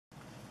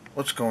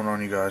What's going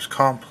on, you guys?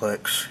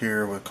 Complex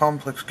here with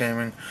Complex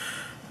Gaming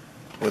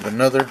with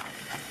another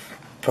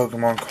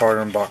Pokemon card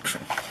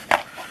unboxing.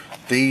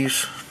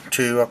 These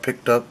two I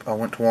picked up. I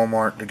went to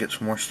Walmart to get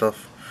some more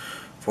stuff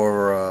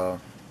for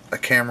a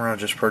camera I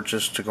just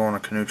purchased to go on a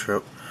canoe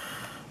trip.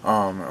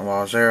 And while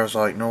I was there, I was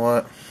like, you know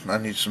what? I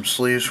need some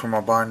sleeves for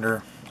my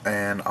binder,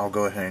 and I'll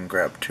go ahead and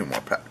grab 2 more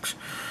packs.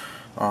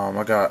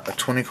 I got a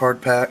 20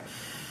 card pack,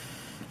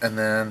 and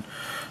then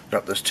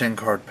got this 10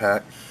 card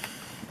pack.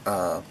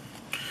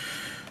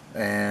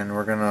 And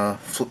we're gonna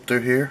flip through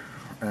here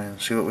and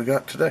see what we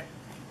got today.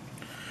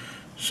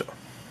 So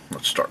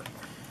let's start.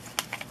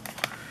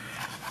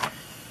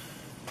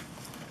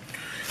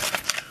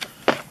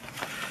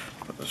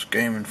 Put this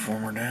Game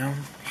Informer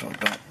down so I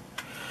don't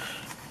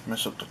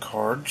mess up the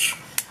cards.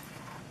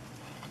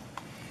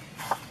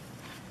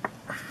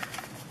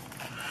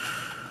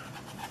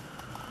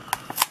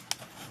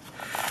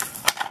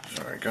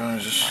 Sorry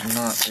guys, this is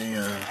not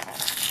the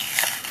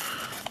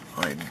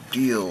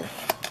ideal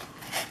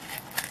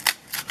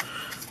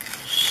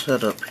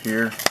setup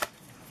here.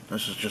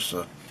 This is just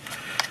a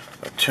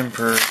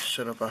temporary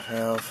setup I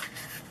have.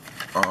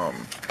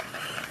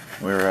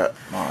 We were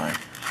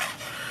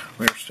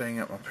staying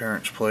at my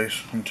parents'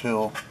 place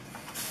until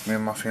me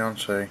and my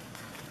fiance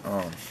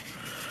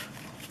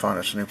find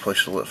us a new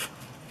place to live.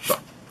 So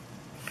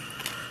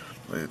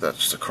I believe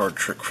that's the card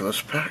trick for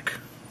this pack.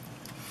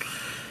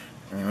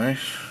 Anyways,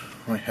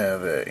 we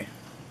have a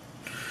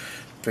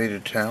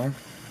Faded Town,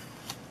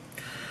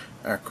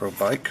 Acro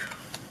Bike,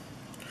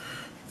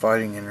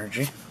 Fighting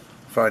Energy,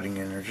 Fighting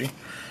Energy,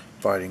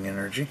 Fighting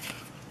Energy,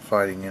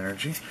 Fighting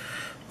Energy,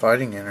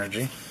 Fighting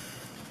Energy,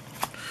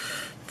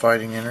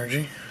 Fighting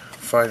Energy,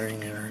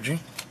 Fighting Energy.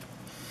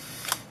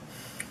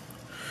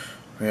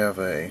 We have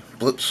a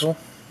Blitzel,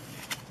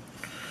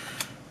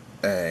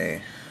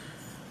 a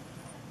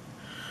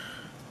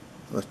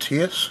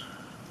Latias,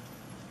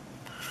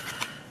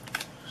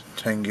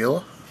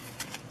 Tangela,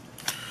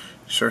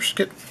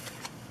 Surskit,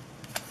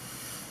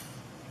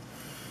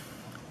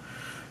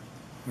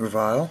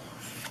 Gravile,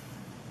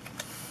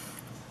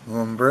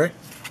 Lumbre,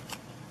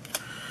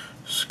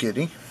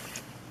 Skitty,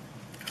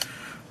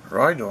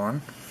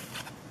 Rhydon,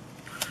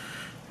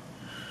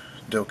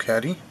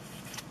 Delcatty,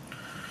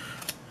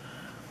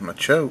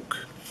 Machoke,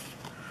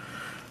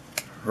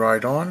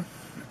 Rhydon,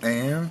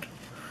 and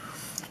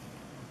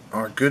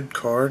our good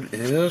card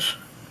is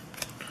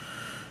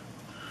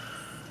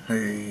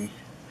a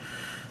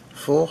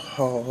full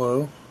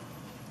holo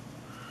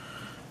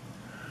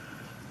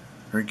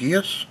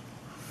Regius.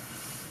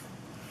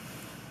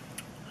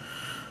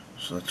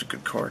 So that's a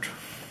good card.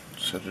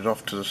 Set it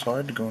off to the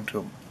side to go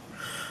into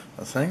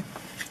a thing.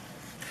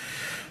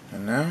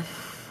 And now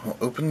we'll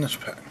open this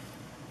pack.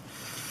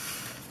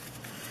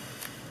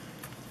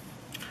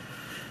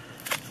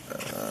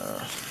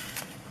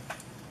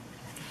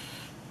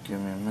 Give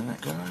me a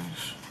minute,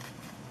 guys.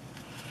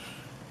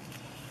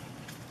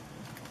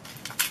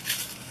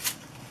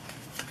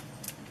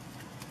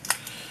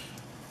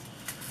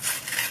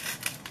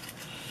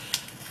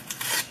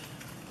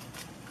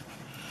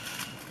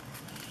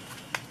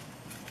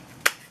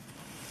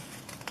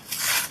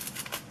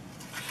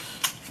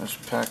 This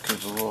pack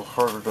is a little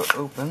harder to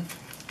open.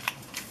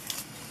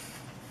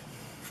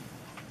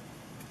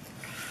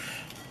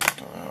 Put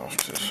that off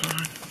to the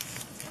side.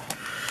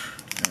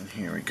 And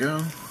here we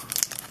go.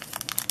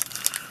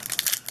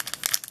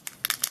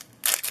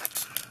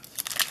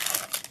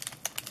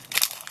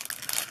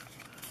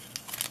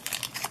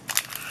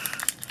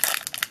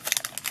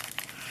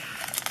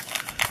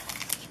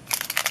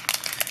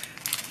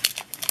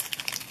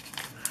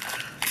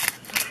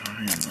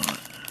 Try not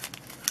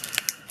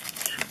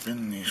to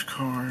bend these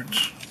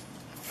cards.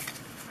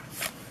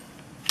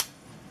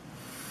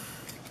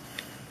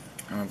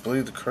 I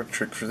believe the card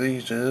trick for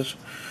these is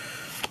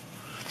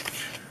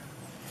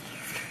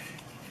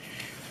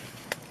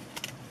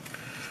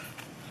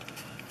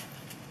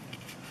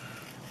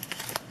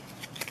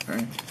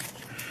okay,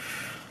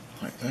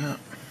 like that.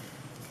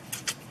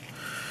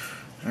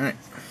 Alright,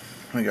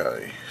 we got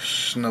a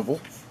Snubble,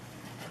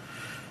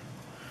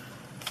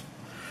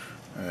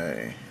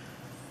 a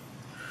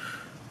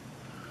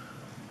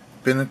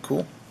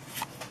Binnacle,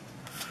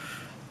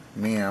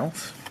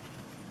 Meowth,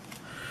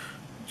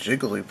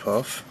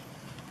 Jigglypuff,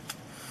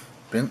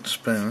 Bent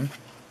Spoon,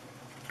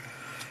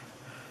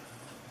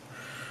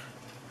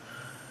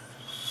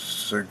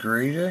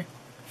 Zagride.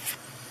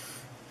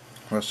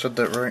 I said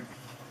that right.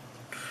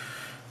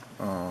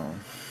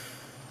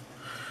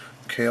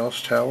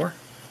 Chaos Tower,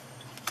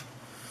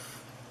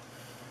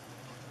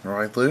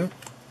 Railu,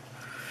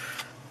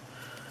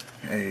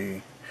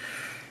 a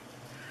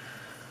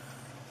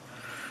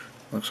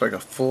looks like a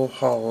full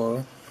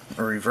holo,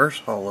 a reverse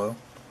holo.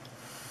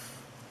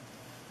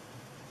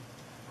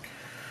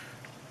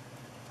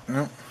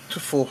 No, it's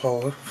a full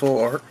holo, full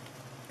art,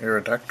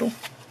 Aerodactyl,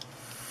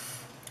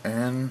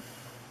 and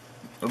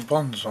a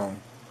Bonsong.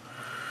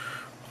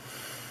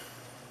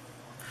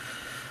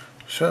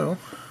 So,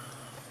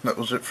 that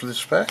was it for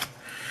this pack.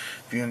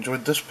 If you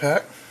enjoyed this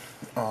pack,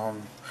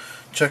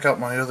 check out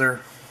my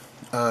other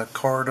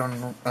card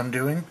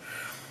undoing.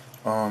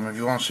 If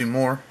you want to see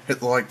more, hit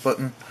the like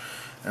button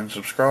and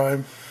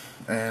subscribe,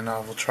 and I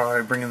will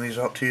try bringing these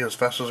out to you as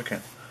fast as I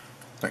can.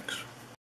 Thanks.